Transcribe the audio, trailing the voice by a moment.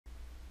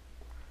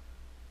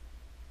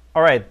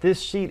All right, this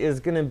sheet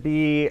is going to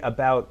be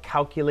about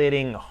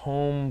calculating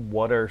home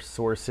water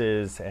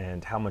sources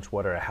and how much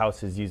water a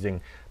house is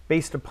using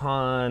based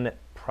upon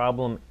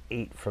problem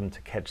 8 from To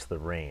Catch the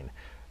Rain.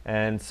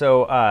 And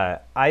so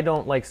I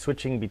don't like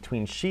switching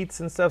between sheets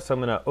and stuff, so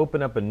I'm going to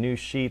open up a new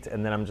sheet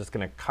and then I'm just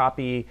going to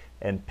copy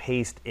and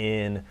paste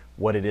in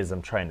what it is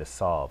I'm trying to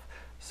solve.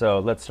 So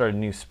let's start a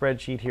new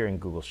spreadsheet here in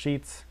Google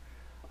Sheets.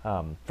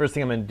 First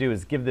thing I'm going to do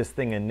is give this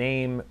thing a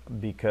name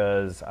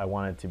because I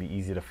want it to be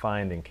easy to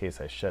find in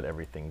case I shut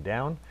everything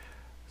down.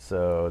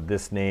 So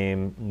this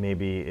name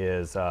maybe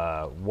is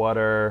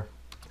Water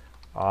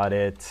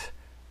Audit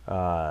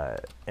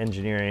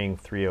Engineering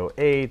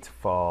 308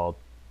 Fall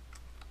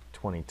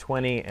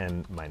 2020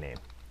 and my name.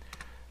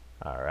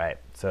 All right,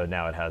 so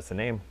now it has the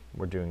name.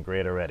 We're doing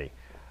great already.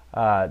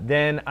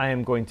 Then I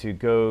am going to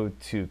go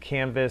to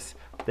Canvas.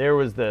 There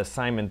was the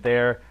assignment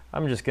there.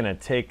 I'm just going to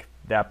take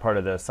that part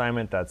of the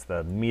assignment, that's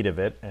the meat of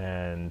it,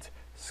 and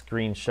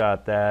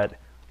screenshot that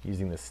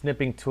using the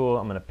snipping tool.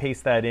 I'm going to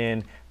paste that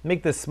in,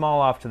 make this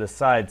small off to the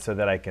side so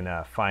that I can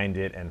find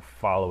it and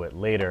follow it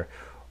later.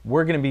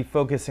 We're going to be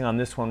focusing on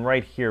this one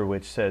right here,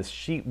 which says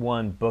Sheet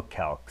 1 Book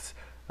Calcs.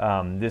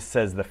 This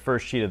says the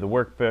first sheet of the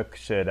workbook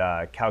should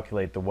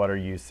calculate the water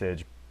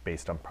usage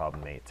based on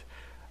problem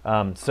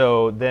 8.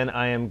 So then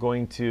I am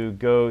going to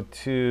go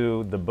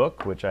to the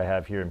book, which I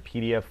have here in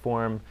PDF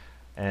form.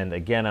 And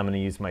again, I'm going to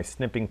use my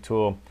snipping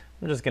tool.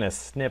 I'm just going to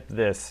snip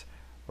this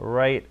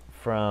right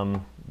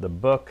from the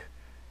book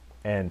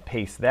and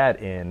paste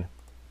that in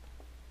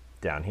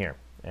down here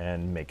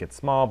and make it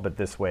small, but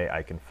this way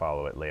I can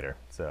follow it later.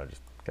 So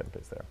just cut and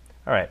paste there.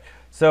 All right,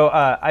 so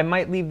I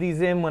might leave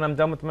these in when I'm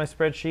done with my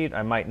spreadsheet.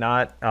 I might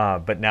not,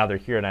 but now they're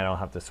here and I don't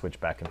have to switch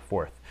back and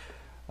forth.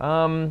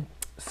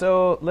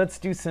 So let's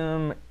do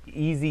some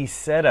easy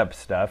setup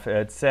stuff.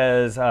 It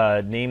says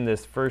name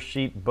this first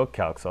sheet Book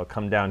Calcs. So I'll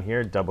come down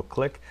here, double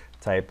click,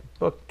 type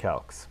Book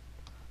Calcs.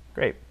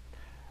 Great.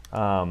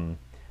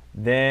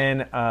 Then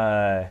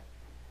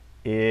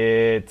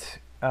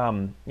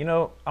you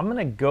know, I'm going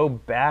to go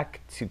back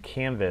to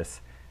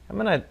Canvas. I'm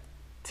going to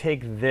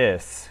take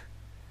this,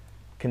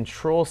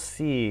 Control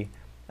C.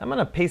 I'm going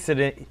to paste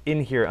it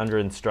in here under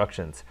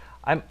instructions.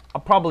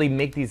 I'll probably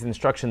make these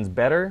instructions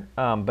better,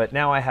 but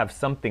now I have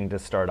something to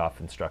start off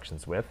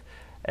instructions with.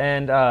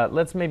 And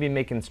let's maybe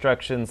make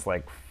instructions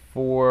like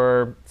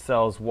 4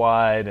 cells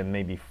wide and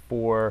maybe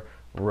 4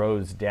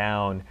 rows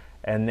down.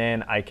 And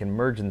then I can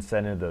merge and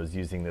center those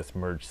using this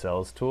Merge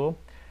Cells tool.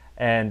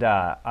 And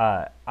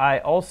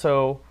I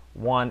also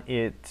want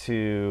it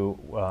to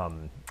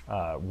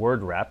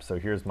word wrap. So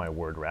here's my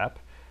word wrap.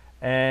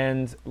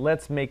 And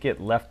let's make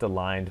it left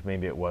aligned.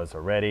 Maybe it was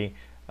already.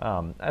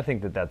 I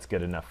think that that's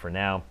good enough for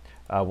now.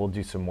 We'll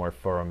do some more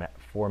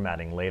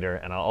formatting later,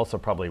 and I'll also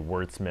probably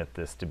wordsmith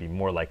this to be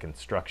more like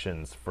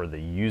instructions for the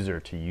user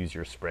to use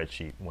your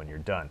spreadsheet when you're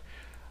done.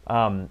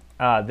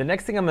 The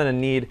next thing I'm going to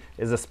need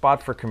is a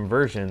spot for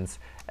conversions,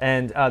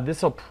 and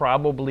this will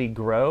probably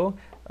grow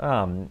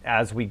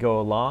as we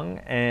go along,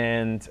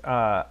 and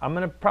I'm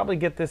going to probably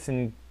get this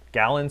in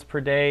gallons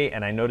per day,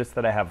 and I noticed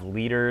that I have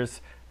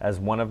liters as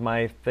one of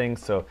my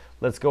things, so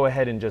let's go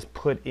ahead and just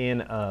put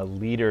in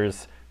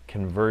liters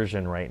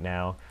conversion right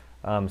now.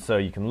 So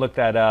you can look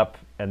that up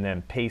and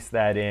then paste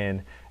that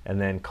in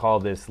and then call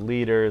this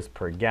liters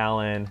per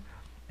gallon,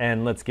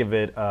 and let's give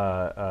it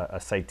a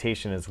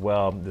citation as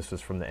well. This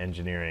was from the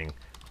engineering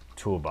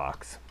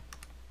toolbox.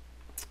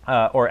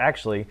 Or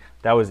actually,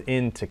 that was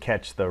in To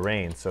Catch the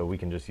Rain, so we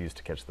can just use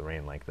To Catch the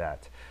Rain like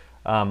that.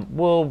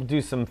 We'll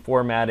do some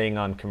formatting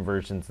on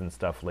conversions and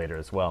stuff later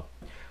as well.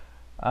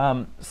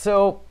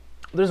 So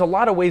there's a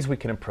lot of ways we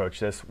can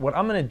approach this. What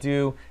I'm going to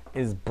do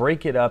is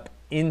break it up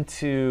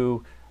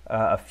into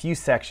a few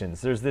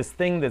sections. There's this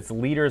thing that's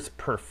liters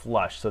per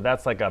flush, so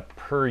that's like a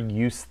per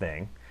use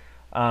thing.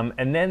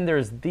 And then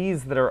there's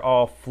these that are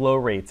all flow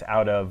rates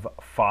out of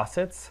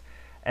faucets.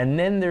 And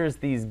then there's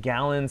these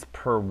gallons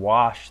per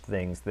wash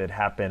things that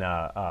happen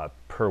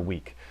per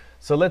week.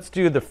 So let's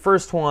do the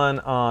first one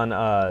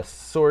on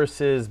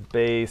sources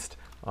based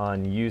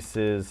on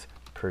uses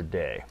per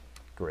day.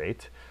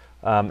 Great.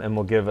 And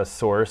we'll give a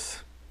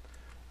source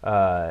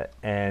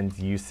and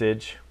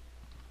usage.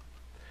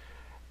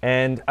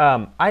 And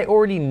I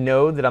already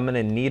know that I'm going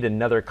to need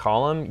another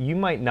column. You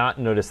might not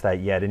notice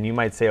that yet, and you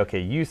might say, okay,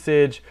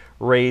 usage,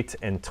 rate,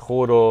 and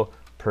total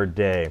per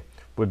day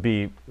would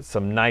be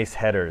some nice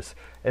headers.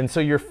 And so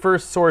your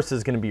first source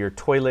is going to be your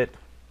toilet.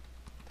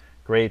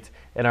 Great.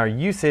 And our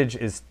usage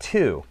is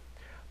 2.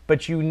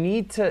 But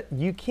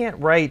you can't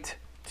write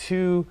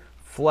 2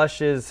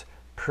 flushes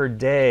per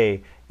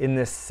day in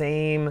the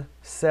same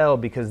cell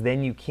because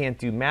then you can't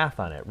do math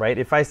on it, right?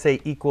 If I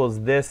say equals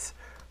this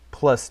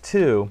plus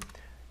 2,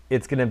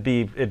 it's going to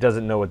be, it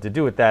doesn't know what to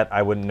do with that.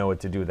 I wouldn't know what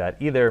to do with that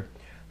either.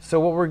 So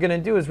what we're going to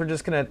do is we're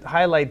just going to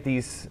highlight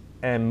these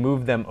and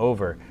move them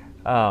over.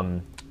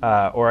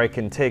 Or I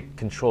can take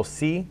Control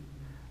C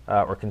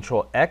or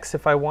Control X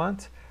if I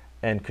want,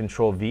 and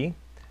Control V.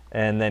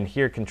 And then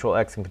here Control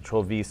X and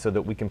Control V so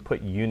that we can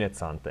put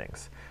units on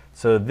things.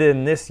 So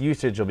then this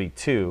usage will be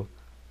 2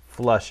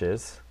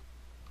 flushes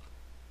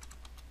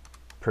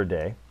per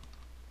day.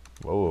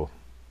 Whoa,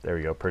 there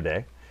we go, per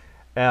day.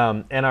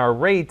 And our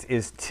rate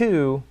is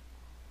 2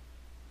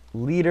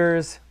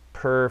 liters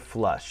per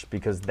flush,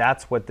 because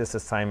that's what this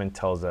assignment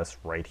tells us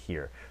right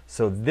here.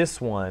 So this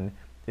one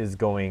is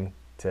going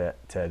to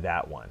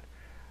that one.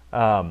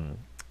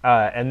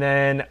 And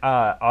then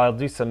I'll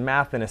do some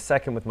math in a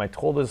second with my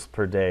totals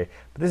per day,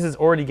 but this is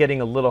already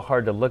getting a little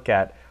hard to look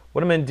at.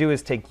 What I'm going to do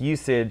is take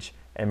usage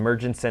and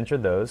merge and center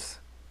those,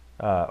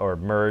 or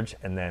merge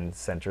and then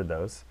center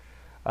those.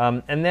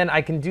 And then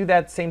I can do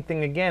that same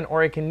thing again,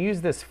 or I can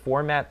use this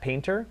format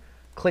painter,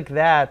 click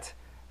that,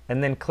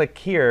 and then click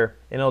here,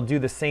 and it'll do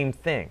the same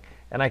thing.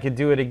 And I could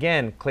do it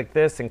again, click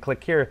this and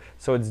click here,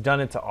 so it's done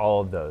it to all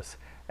of those.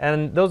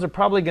 And those are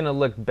probably going to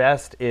look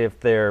best if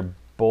they're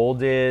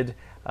bolded,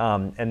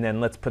 and then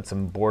let's put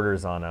some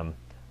borders on them,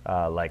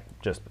 like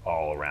just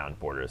all around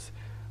borders.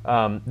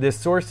 This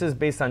source is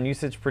based on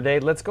usage per day.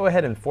 Let's go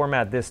ahead and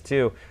format this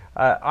too.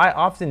 I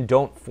often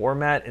don't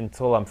format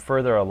until I'm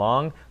further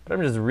along, but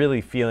I'm just really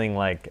feeling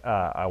like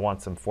I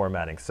want some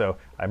formatting. So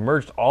I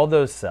merged all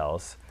those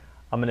cells.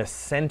 I'm going to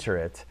center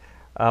it.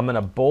 I'm going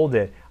to bold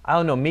it. I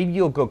don't know, maybe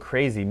you'll go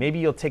crazy. Maybe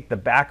you'll take the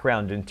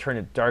background and turn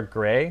it dark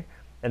gray,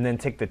 and then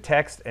take the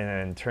text and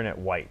then turn it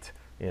white.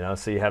 You know,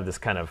 so you have this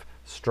kind of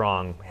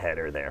strong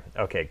header there.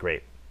 Okay,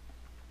 great.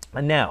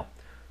 And now,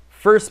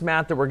 first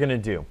math that we're going to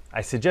do. I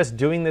suggest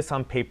doing this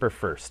on paper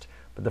first.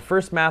 But the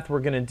first math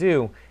we're going to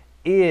do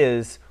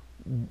is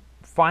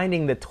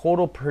finding the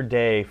total per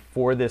day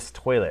for this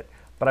toilet.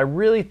 But I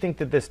really think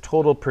that this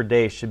total per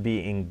day should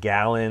be in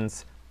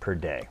gallons per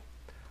day.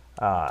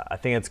 I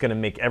think it's going to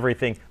make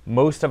everything.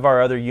 Most of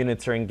our other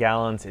units are in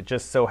gallons. It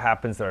just so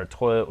happens that our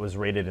toilet was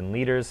rated in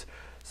liters.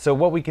 So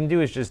what we can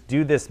do is just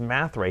do this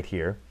math right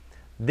here.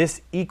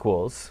 This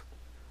equals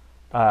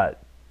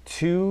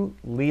 2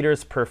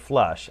 liters per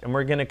flush, and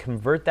we're going to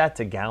convert that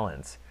to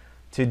gallons.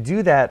 To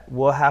do that,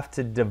 we'll have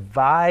to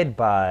divide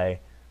by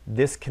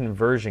this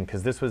conversion,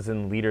 because this was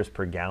in liters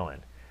per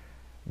gallon.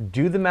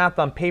 Do the math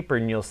on paper,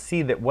 and you'll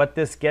see that what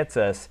this gets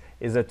us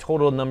is a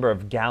total number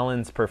of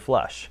gallons per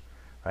flush.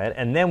 Right?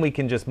 And then we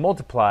can just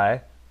multiply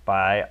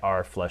by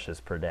our flushes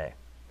per day.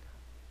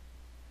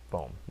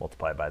 Boom,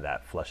 multiply by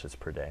that, flushes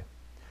per day.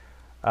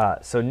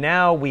 So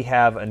now we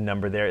have a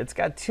number there. It's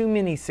got too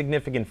many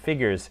significant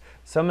figures,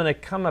 so I'm going to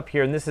come up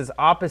here, and this is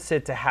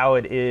opposite to how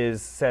it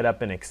is set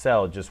up in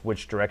Excel, just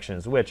which direction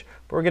is which.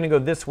 But we're going to go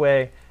this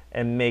way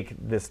and make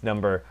this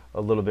number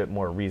a little bit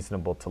more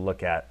reasonable to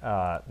look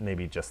at,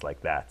 maybe just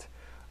like that.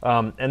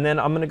 And then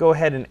I'm going to go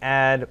ahead and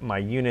add my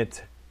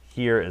unit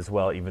here as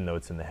well, even though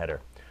it's in the header.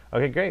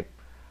 Okay, great.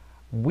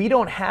 We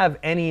don't have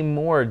any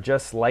more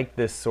just like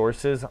this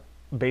sources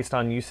based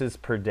on uses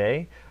per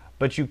day,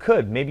 but you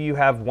could. Maybe you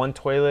have 1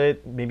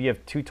 toilet, maybe you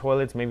have 2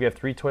 toilets, maybe you have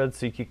 3 toilets,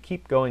 so you could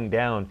keep going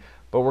down,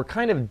 but we're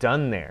kind of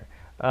done there.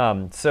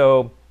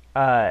 So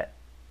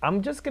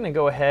I'm just going to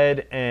go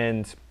ahead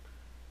and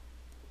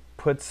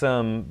put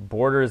some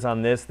borders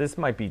on this. This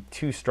might be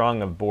too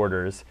strong of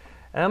borders.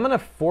 And I'm going to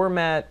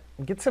format,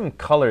 get some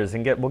colors,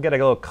 and we'll get a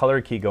little color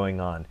key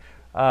going on.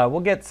 We'll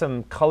get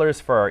some colors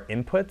for our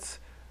inputs.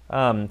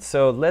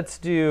 So let's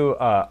do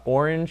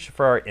orange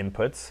for our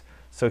inputs.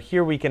 So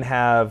here we can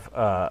have,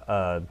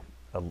 what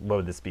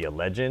would this be, a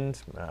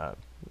legend,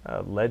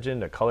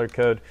 a color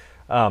code.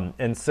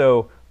 And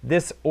so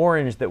this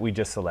orange that we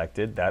just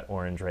selected, that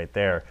orange right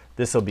there,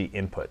 this will be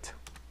input.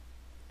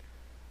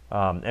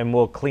 And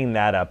we'll clean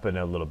that up in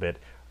a little bit.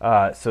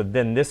 So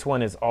then this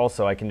one is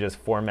also, I can just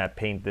format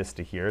paint this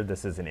to here.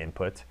 This is an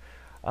input.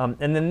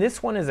 And then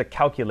this one is a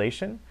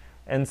calculation.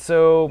 And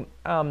so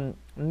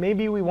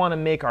maybe we want to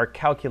make our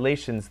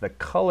calculations, the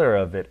color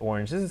of it,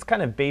 orange. This is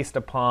kind of based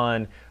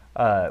upon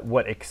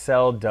what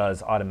Excel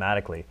does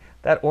automatically.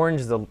 That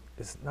orange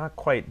is not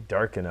quite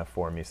dark enough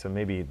for me, so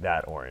maybe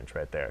that orange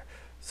right there.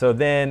 So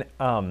then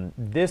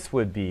this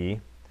would be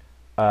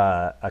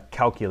a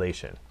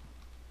calculation,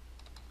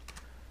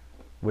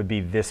 would be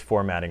this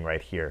formatting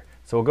right here.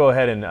 So we'll go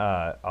ahead and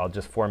I'll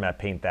just format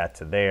paint that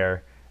to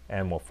there,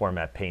 and we'll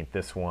format paint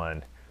this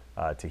one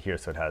to here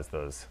so it has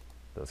those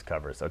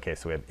covers. Okay,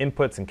 so we have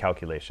inputs and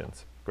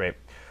calculations. Great.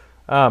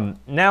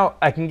 Now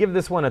I can give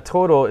this one a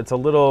total. It's a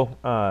little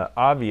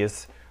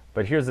obvious,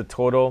 but here's a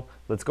total.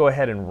 Let's go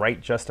ahead and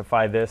right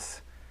justify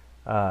this.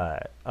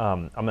 I'm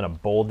going to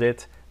bold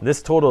it.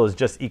 This total is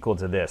just equal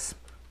to this.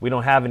 We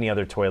don't have any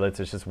other toilets.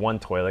 It's just 1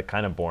 toilet,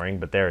 kind of boring,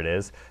 but there it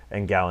is,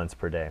 and gallons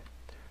per day.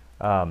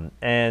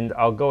 And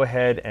I'll go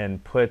ahead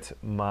and put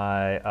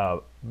my,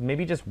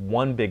 maybe just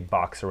 1 big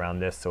box around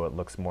this so it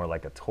looks more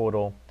like a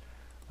total.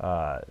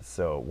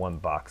 So 1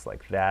 box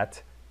like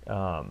that.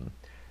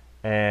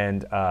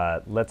 And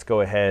let's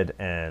go ahead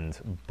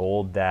and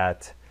bold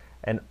that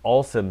and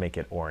also make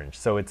it orange.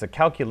 So it's a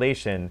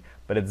calculation,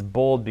 but it's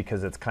bold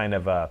because it's kind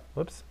of a,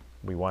 whoops,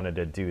 we wanted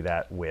to do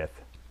that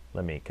with,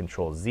 let me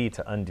Control Z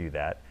to undo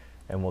that,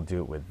 and we'll do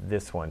it with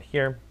this one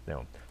here.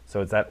 No.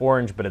 So it's that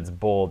orange, but it's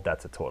bold,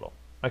 that's a total.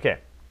 Okay,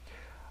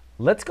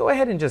 let's go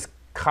ahead and just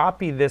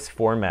copy this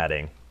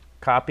formatting,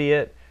 copy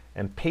it,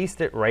 and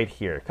paste it right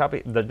here.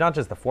 Copy, not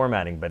just the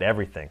formatting, but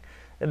everything.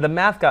 The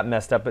math got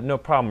messed up, but no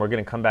problem. We're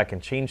going to come back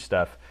and change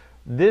stuff.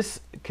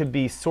 This could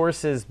be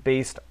sources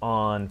based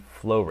on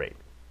flow rate.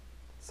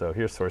 So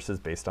here's sources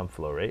based on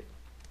flow rate.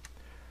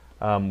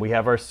 We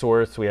have our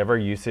source, we have our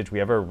usage, we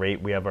have our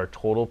rate, we have our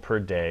total per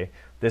day.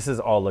 This is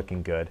all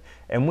looking good.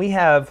 And we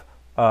have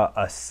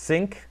a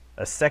sink,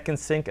 a second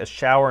sink, a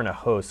shower, and a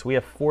hose. So we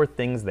have 4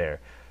 things there.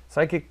 So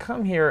I could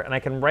come here and I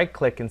can right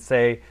click and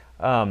say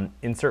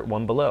insert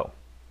one below.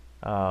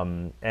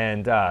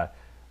 I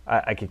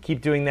could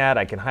keep doing that.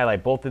 I can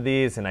highlight both of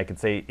these and I could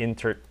say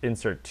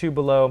insert 2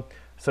 below.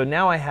 So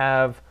now I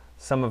have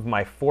some of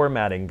my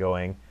formatting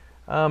going.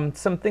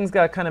 Some things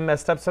got kind of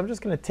messed up, so I'm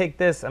just going to take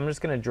this, I'm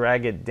just going to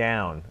drag it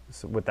down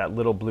with that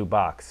little blue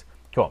box.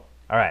 Cool.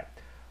 All right.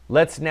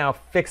 Let's now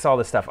fix all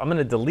this stuff. I'm going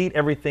to delete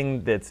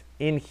everything that's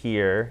in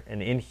here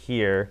and in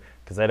here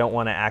because I don't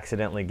want to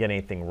accidentally get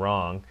anything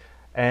wrong.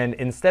 And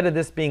instead of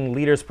this being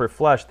liters per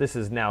flush, this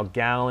is now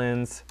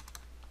gallons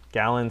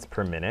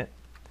per minute,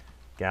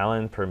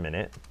 gallon per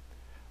minute.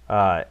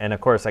 And of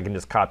course, I can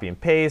just copy and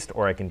paste,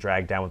 or I can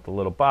drag down with the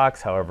little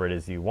box, however it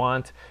is you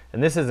want.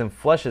 And this isn't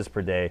flushes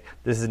per day.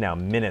 This is now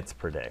minutes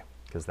per day,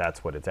 because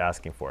that's what it's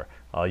asking for.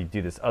 I'll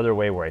do this other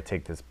way where I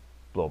take this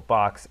little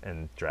box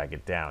and drag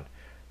it down.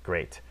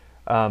 Great.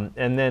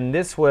 And then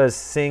this was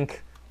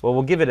sink. Well,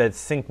 we'll give it a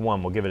sink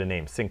 1. We'll give it a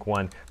name, sink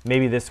 1.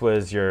 Maybe this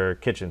was your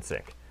kitchen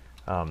sink.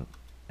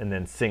 And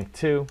then sink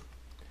 2,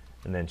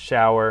 and then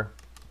shower,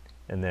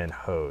 and then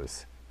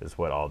hose is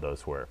what all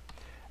those were.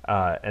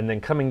 And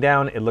then coming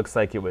down, it looks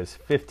like it was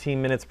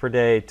 15 minutes per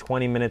day,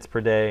 20 minutes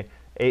per day,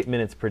 8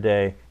 minutes per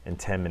day, and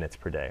 10 minutes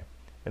per day.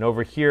 And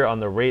over here on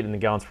the rate in the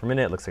gallons per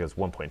minute, it looks like it's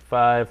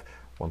 1.5,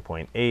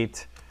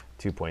 1.8,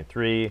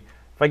 2.3. If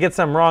I get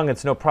something wrong,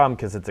 it's no problem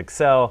because it's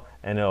Excel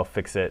and it'll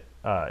fix it.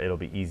 It'll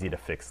be easy to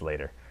fix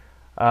later.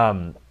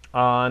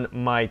 On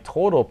my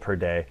total per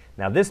day,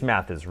 now this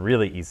math is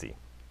really easy.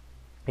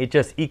 It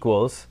just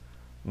equals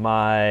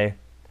my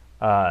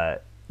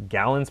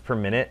gallons per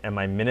minute and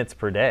my minutes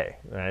per day,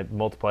 right,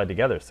 multiplied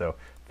together. So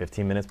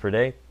 15 minutes per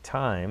day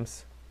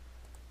times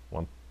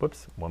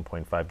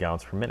 1.5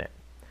 gallons per minute.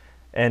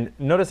 And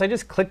notice I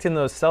just clicked in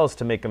those cells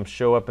to make them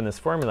show up in this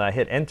formula. I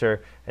hit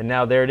enter, and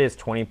now there it is,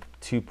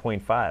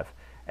 22.5.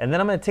 And then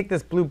I'm going to take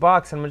this blue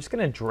box and I'm just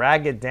going to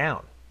drag it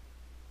down.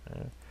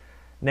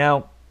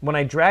 Now, when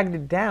I dragged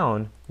it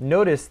down,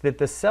 notice that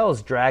the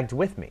cells dragged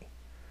with me.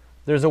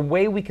 There's a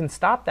way we can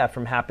stop that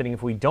from happening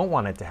if we don't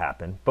want it to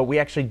happen, but we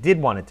actually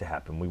did want it to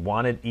happen. We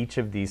wanted each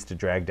of these to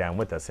drag down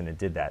with us, and it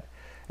did that.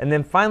 And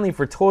then finally,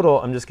 for total,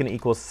 I'm just going to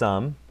equal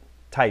sum,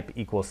 type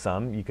equal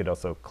sum. You could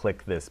also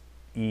click this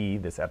E,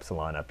 this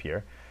epsilon up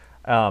here.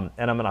 And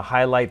I'm going to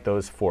highlight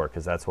those 4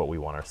 because that's what we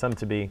want our sum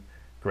to be.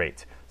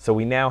 Great. So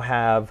we now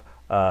have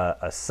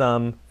a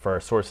sum for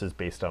our sources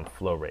based on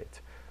flow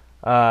rate.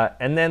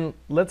 And then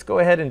let's go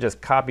ahead and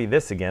just copy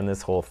this again,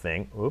 this whole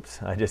thing.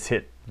 Oops, I just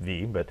hit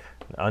V, but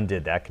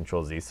undid that,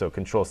 Control Z. So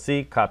Control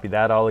C, copy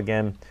that all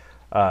again,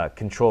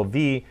 Control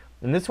V.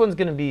 And this one's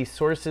going to be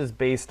sources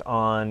based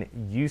on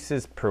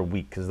uses per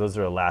week, because those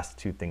are the last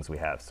 2 things we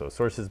have. So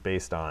sources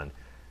based on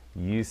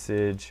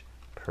usage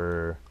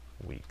per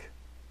week.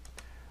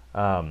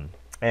 And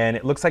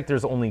it looks like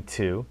there's only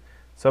 2.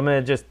 So I'm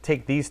going to just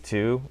take these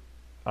 2,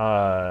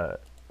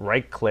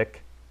 right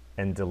click,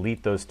 and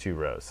delete those 2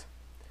 rows.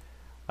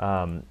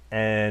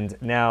 And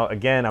now,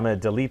 again, I'm going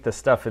to delete the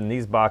stuff in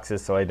these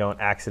boxes so I don't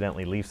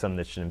accidentally leave some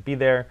that shouldn't be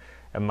there.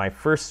 And my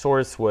first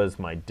source was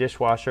my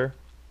dishwasher.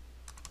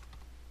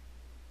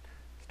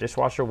 Is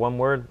dishwasher one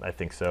word? I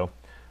think so.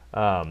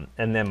 And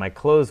then my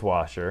clothes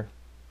washer.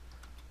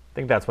 I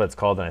think that's what it's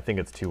called, and I think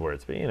it's 2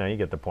 words, but you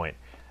get the point.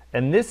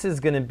 And this is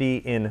going to be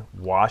in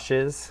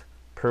washes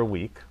per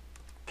week.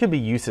 Could be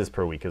uses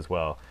per week as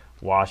well.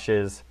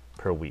 Washes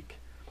per week.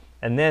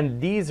 And then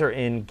these are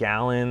in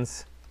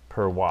gallons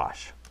per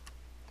wash.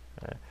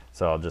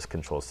 So I'll just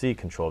Control C,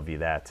 Control V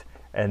that.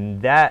 And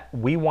that,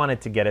 we want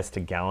it to get us to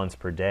gallons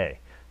per day.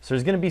 So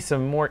there's going to be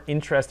some more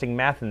interesting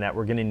math in that.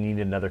 We're going to need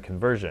another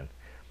conversion.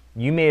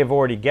 You may have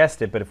already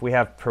guessed it, but if we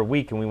have per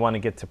week and we want to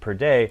get to per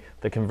day,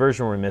 the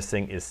conversion we're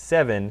missing is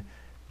 7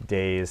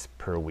 days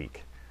per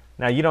week.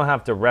 Now, you don't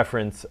have to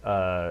reference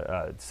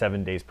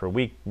 7 days per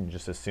week. You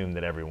just assume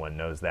that everyone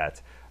knows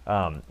that.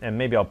 And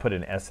maybe I'll put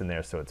an S in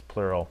there so it's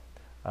plural,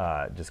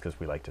 just because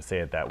we like to say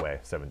it that way,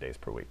 7 days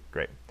per week.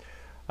 Great.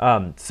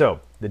 So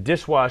the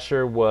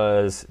dishwasher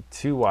was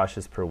 2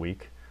 washes per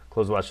week.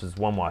 Clothes washer is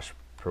 1 wash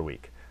per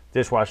week.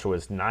 Dishwasher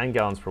was 9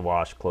 gallons per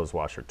wash. Clothes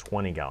washer,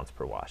 20 gallons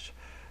per wash.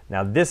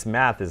 Now, this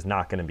math is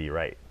not going to be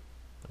right.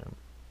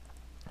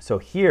 So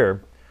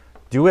here,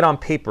 do it on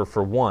paper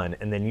for 1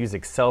 and then use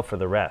Excel for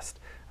the rest.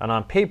 And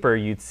on paper,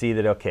 you'd see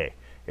that, okay,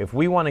 if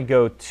we want to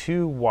go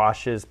 2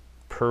 washes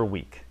per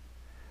week,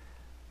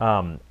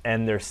 and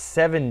there's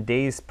 7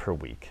 days per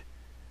week,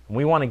 and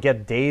we want to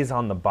get days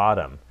on the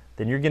bottom,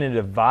 then you're going to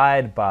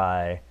divide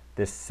by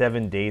this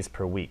 7 days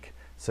per week.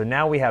 So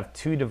now we have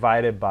 2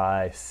 divided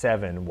by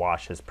 7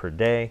 washes per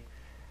day,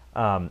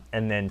 and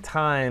then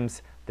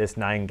times this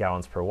 9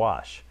 gallons per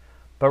wash.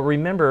 But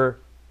remember,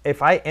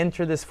 if I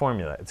enter this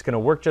formula, it's going to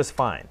work just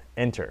fine.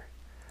 Enter.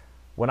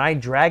 when I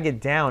drag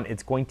it down,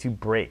 it's going to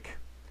break.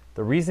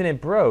 The reason it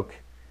broke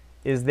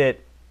is that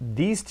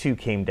these two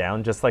came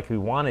down just like we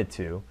wanted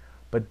to,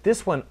 but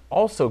this one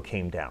also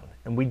came down,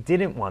 and we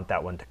didn't want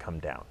that one to come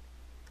down.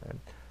 Okay?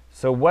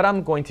 So what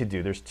I'm going to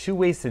do, there's two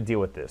ways to deal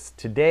with this.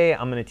 Today,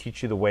 I'm going to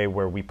teach you the way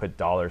where we put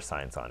dollar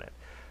signs on it.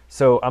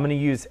 So I'm going to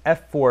use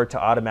F4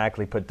 to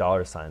automatically put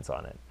dollar signs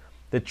on it.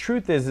 The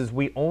truth is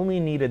we only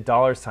need a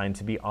dollar sign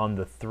to be on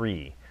the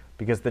 3,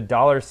 because the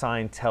dollar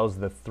sign tells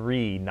the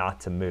 3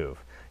 not to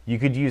move. You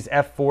could use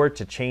F4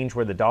 to change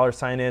where the dollar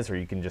sign is, or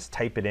you can just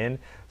type it in.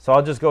 So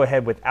I'll just go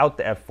ahead without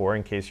the F4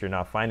 in case you're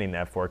not finding the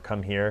F4.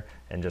 Come here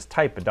and just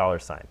type a dollar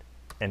sign.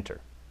 Enter.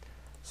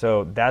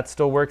 So that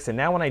still works. And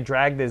now when I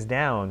drag this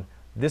down,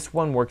 this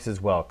one works as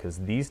well because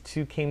these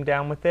two came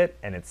down with it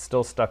and it's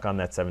still stuck on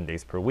that 7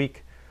 days per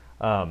week.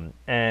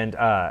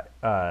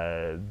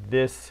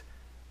 This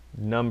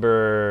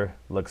number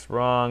looks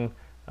wrong.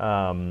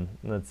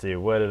 Let's see,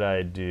 what did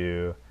I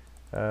do?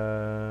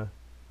 2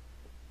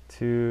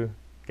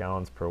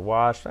 gallons per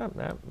wash. I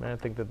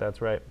think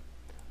that's right.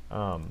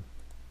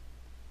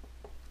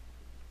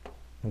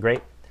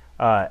 Great.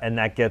 And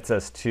that gets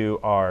us to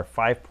our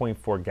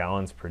 5.4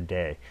 gallons per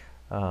day.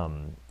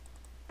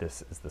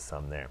 This is the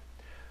sum there.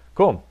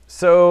 Cool.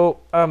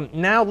 So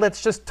now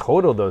let's just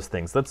total those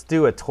things. Let's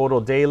do a total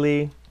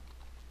daily,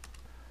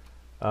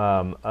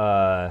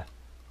 or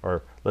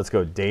let's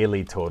go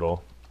daily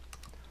total,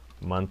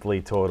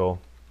 monthly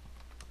total,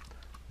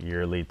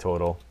 yearly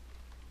total.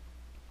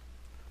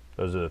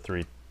 Those are the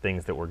 3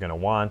 things that we're going to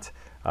want.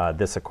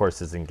 This, of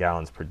course, is in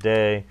gallons per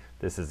day.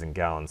 This is in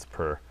gallons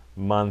per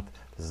month.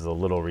 This is a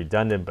little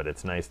redundant, but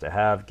it's nice to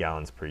have,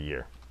 gallons per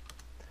year.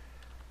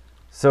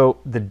 So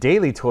the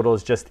daily total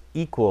is just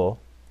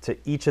equal to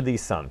each of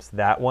these sums.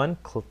 That one,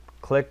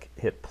 click,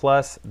 hit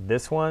plus,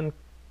 this one,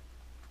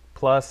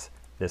 plus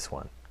this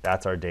one.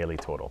 That's our daily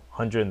total,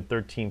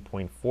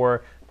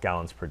 113.4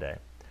 gallons per day.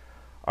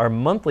 Our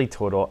monthly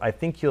total, I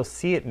think you'll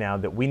see it now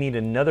that we need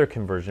another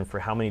conversion for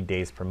how many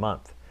days per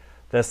month.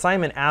 The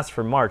assignment asked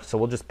for March, so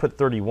we'll just put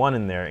 31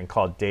 in there and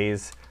call it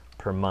days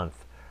per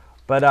month.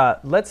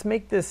 But let's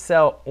make this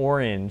cell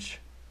orange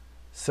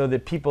so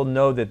that people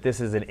know that this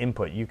is an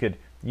input.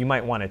 You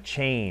might want to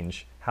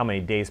change how many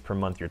days per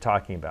month you're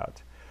talking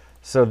about.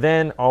 So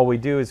then all we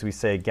do is we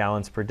say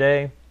gallons per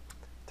day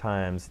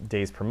times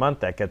days per month.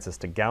 That gets us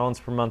to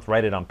gallons per month.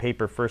 Write it on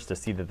paper first to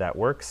see that that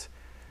works.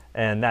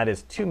 And that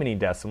is too many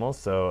decimals.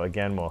 So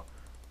again, we'll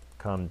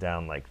come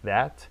down like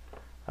that.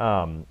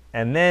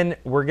 And then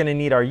we're going to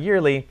need our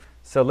yearly.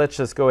 So let's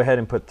just go ahead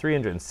and put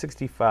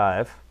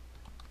 365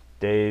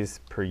 days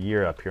per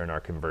year up here in our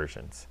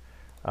conversions.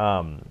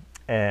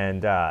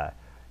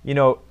 You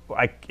know,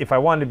 if I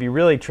wanted to be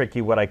really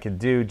tricky, what I could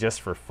do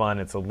just for fun,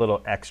 it's a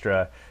little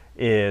extra,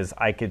 is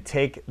I could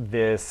take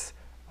this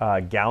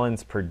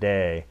gallons per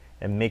day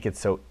and make it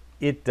so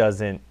it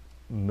doesn't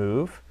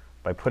move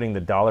by putting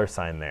the dollar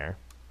sign there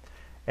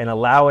and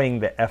allowing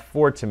the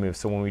F4 to move.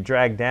 So when we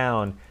drag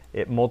down,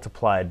 it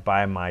multiplied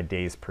by my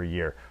days per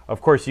year. Of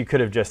course, you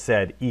could have just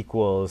said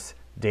equals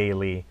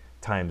daily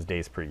times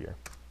days per year.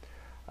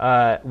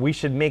 We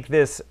should make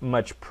this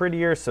much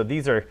prettier. So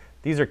these are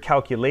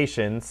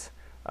calculations.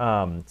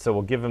 So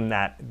we'll give them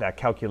that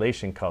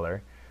calculation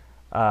color.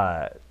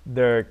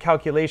 They're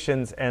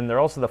calculations, and they're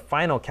also the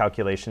final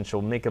calculation. So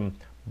we'll make them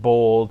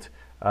bold.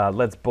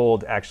 Let's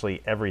bold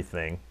actually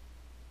everything.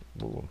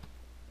 Ooh.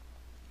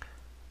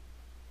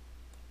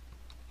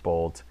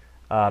 Bold.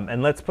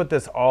 And let's put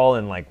this all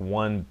in like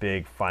one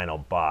big final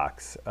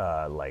box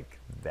like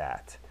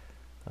that.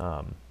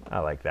 I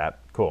like that.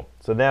 Cool.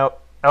 So now,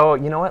 oh,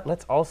 you know what?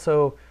 Let's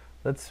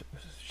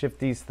shift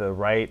these to the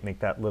right, make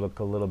that look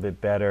a little bit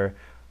better.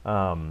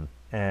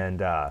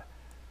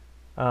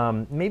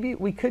 Maybe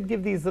we could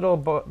give these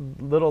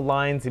little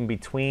lines in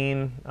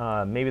between.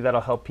 Maybe that'll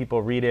help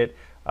people read it.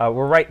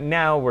 Right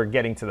now we're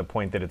getting to the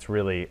point that it's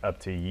really up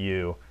to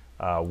you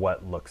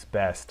what looks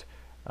best.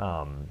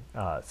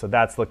 So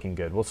that's looking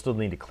good. We'll still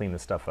need to clean the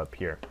stuff up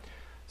here.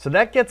 So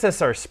that gets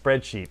us our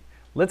spreadsheet.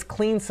 Let's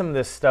clean some of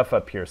this stuff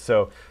up here.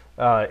 So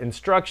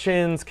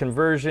instructions,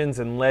 conversions,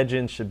 and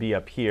legends should be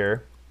up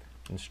here.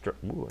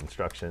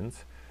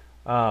 Instructions.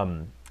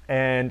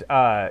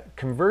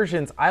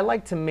 Conversions, I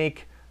like to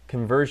make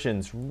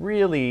conversions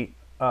really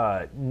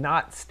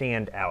not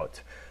stand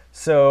out.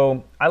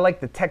 So I like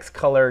the text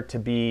color to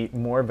be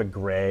more of a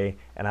gray,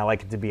 and I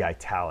like it to be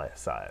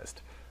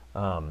italicized.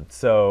 And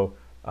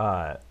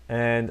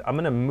I'm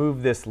going to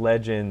move this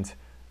legend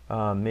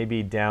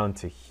maybe down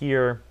to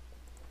here.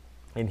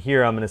 And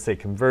here I'm going to say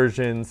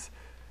conversions,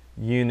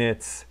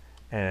 units,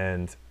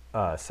 and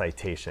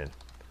citation,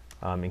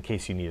 in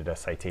case you needed a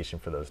citation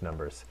for those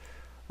numbers.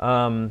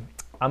 I'm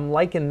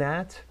liking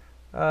that.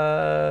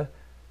 So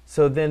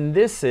then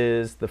this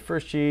is the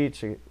first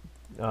sheet.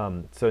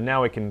 So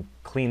now I can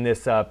clean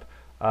this up.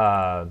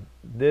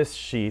 This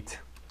sheet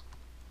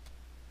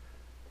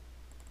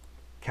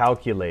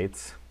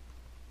calculates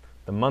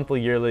the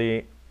monthly,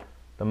 yearly,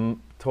 the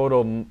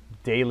total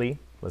daily,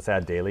 let's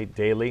add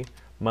daily,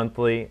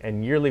 monthly,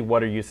 and yearly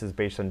water uses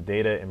based on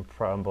data in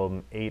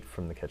problem 8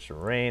 from the Catch the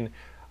Rain.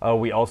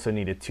 We also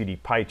need a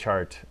 2D pie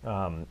chart.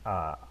 I'm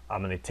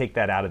going to take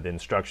that out of the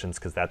instructions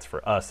because that's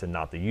for us and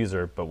not the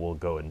user, but we'll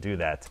go and do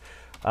that.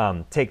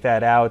 Take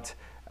that out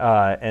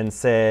and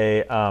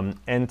say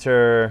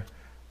enter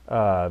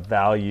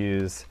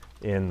values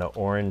in the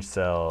orange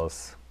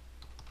cells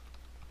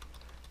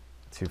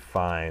to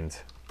find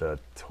the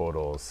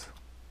totals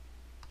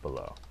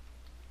below.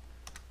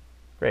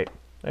 Great,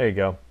 there you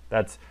go.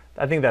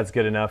 I think that's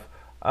good enough.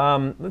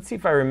 Let's see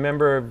if I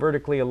remember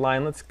vertically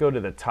aligned. Let's go to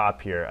the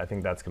top here. I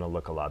think that's going to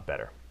look a lot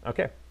better.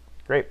 Okay,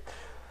 great.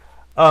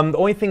 The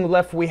only thing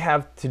left we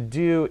have to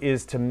do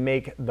is to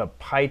make the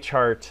pie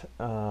chart.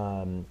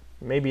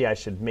 Maybe I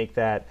should make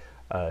that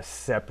a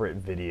separate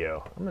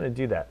video. I'm going to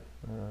do that.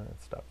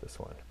 Let's stop this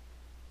one.